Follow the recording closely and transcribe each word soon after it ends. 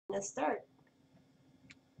Let's start.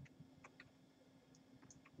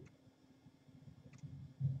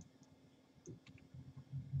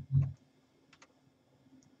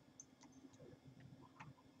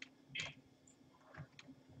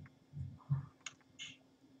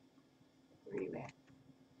 Where are you at?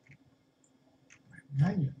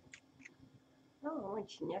 Behind you. Oh, I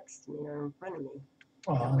want you next to me or in front of me.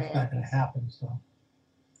 Well, it's not going to happen, so.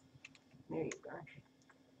 There you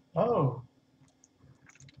go. Oh.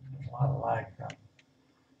 There's a lot of lag coming.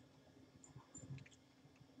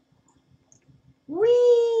 Whee!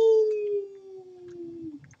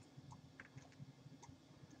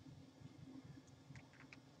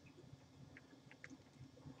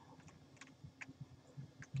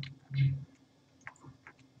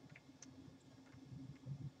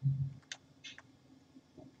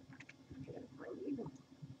 Gotta find you.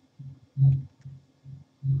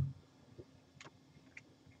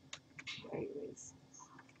 There he is.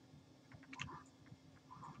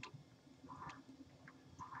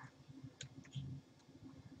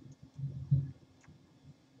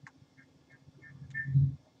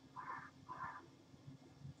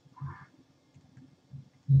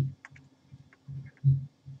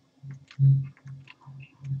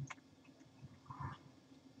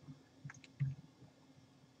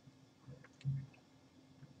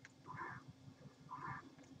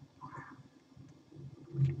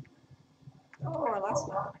 Oh, I lost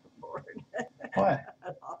my board. What?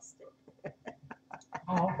 I lost it.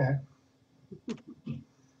 Oh, okay.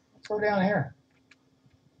 Let's go down here.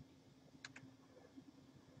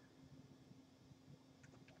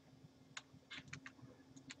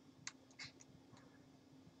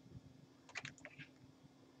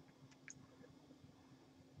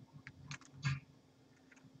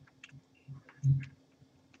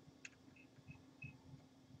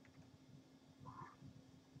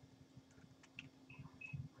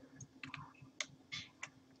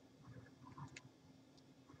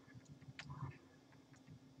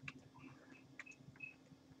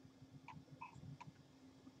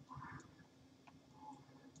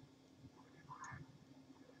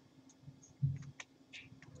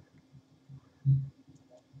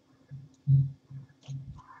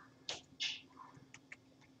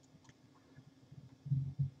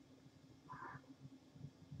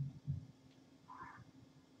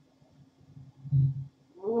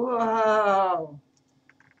 Whoa!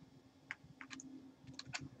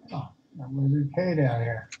 Oh, that Wizard K down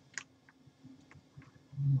here.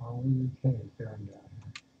 Oh, Wizard K is down here.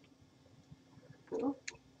 Cool.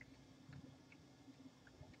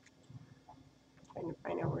 Trying to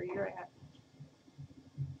find out where you're at.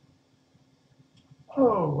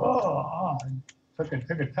 Oh,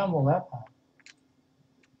 took a tumble that time.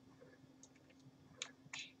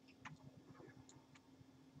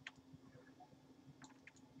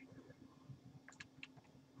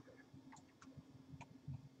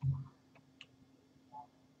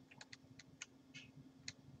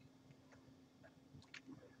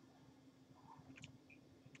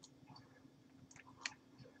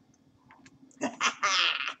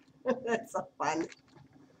 That's so fun.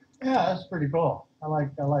 Yeah, that's pretty cool. I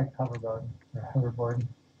like hoverboarding or hoverboarding.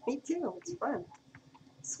 Me too. It's fun.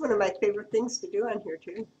 It's one of my favorite things to do on here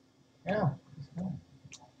too. Yeah. It's cool.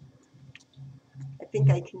 I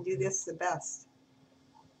think I can do this the best.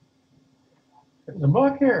 There's a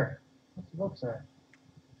book here. What's the book say?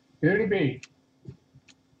 Duty Beach.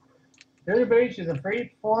 Duty Beach is a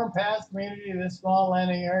free-form pass community. This small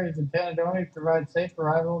landing area is intended only to provide safe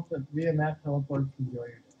arrival via map teleports to enjoy your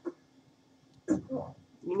day. Cool.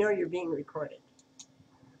 You know you're being recorded.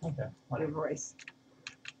 Okay. Your Whatever. voice.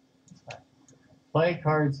 That's fine. Play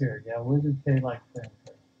cards here. Yeah, Wizard K likes playing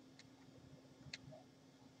cards.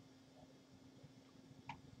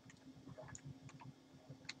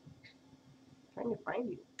 Trying to find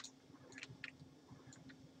you.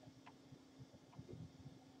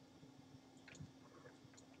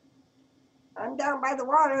 I'm down by the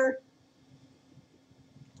water.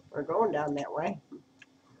 We're going down that way.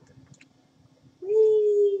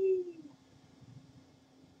 Whee!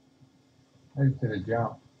 I just did a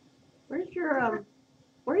jump. Where's your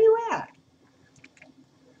where are you at?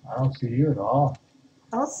 I don't see you at all.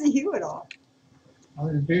 I don't see you at all. How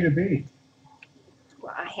does Duty Beach?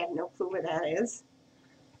 Well, I have no clue where that is.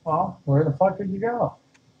 Well, where the fuck did you go?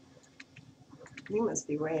 You must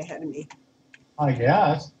be way ahead of me. I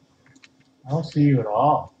guess. I don't see you at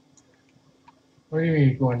all. What do you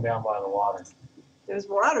mean going down by the water? There's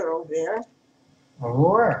water over there Over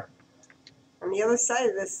where? on the other side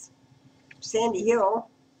of this sandy hill.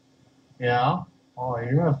 Yeah. Oh,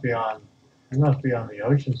 you must be on the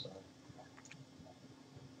ocean side.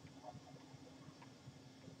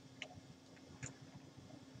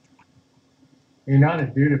 You're not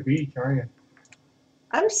at Duda Beach, are you?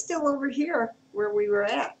 I'm still over here where we were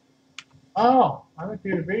at. Oh, I'm at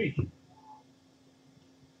Duda Beach.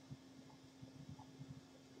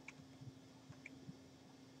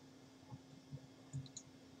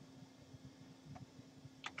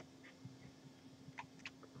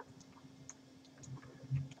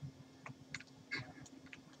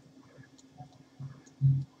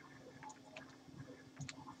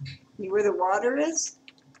 You where the water is?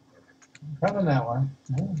 I'm coming that way.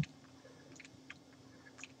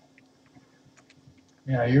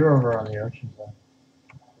 Yeah, you're over on the ocean side.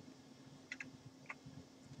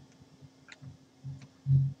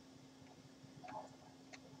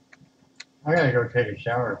 I gotta go take a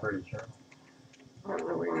shower pretty sure. I don't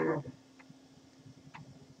know where you're.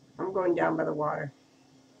 I'm going down by the water.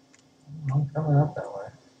 I'm coming up that way.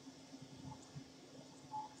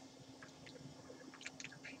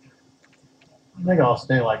 I think I'll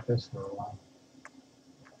stay like this for a while.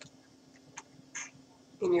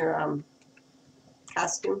 In your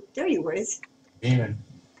costume. There you is. Demon.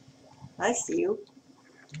 I see you.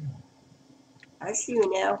 I see you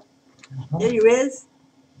now. There you is.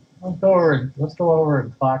 Let's go over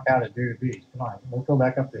and clock out at Duda Beach. Come on, let's go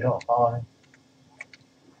back up the hill. Follow me.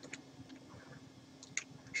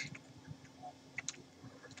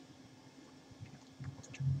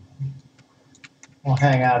 We'll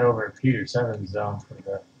hang out over at Peter Seven's zone for a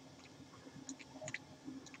bit.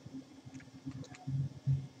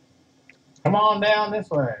 Come on down this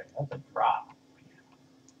way. That's a drop.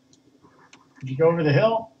 Did you go over the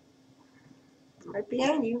hill? Right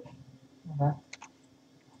behind you. Okay.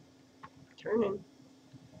 Turning.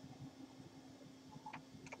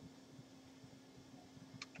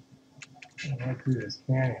 I'll go through this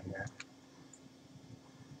canyon here.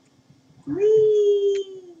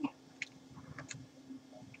 Whee!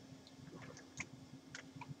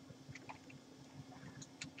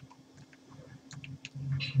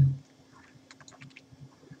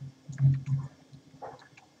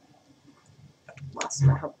 Lost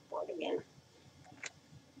my hoverboard again.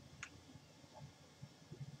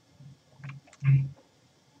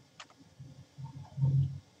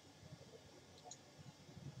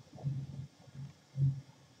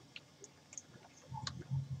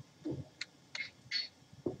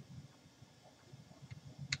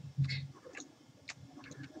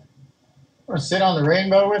 Want to sit on the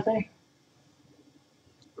rainbow with me?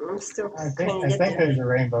 I'm still I kind of think getting. there's a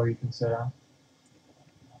rainbow you can sit on.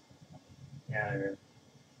 Yeah, there is.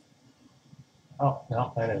 Oh,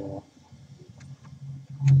 no, that isn't it.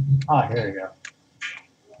 Ah, here we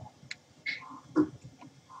go.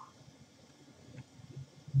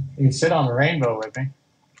 You can sit on the rainbow with me.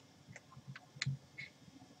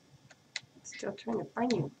 Still trying to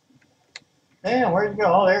find you. Damn, where'd you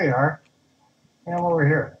go? Oh, there you are. Yeah, I'm over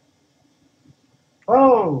here.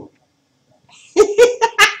 Whoa! Oh,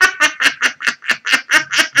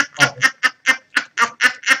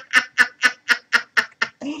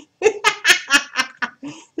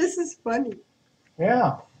 This is funny.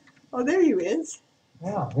 yeah, Oh, there you is.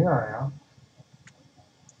 yeah, here I am.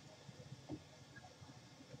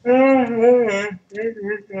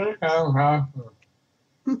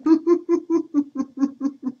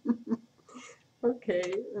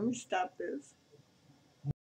 Okay, let me stop this.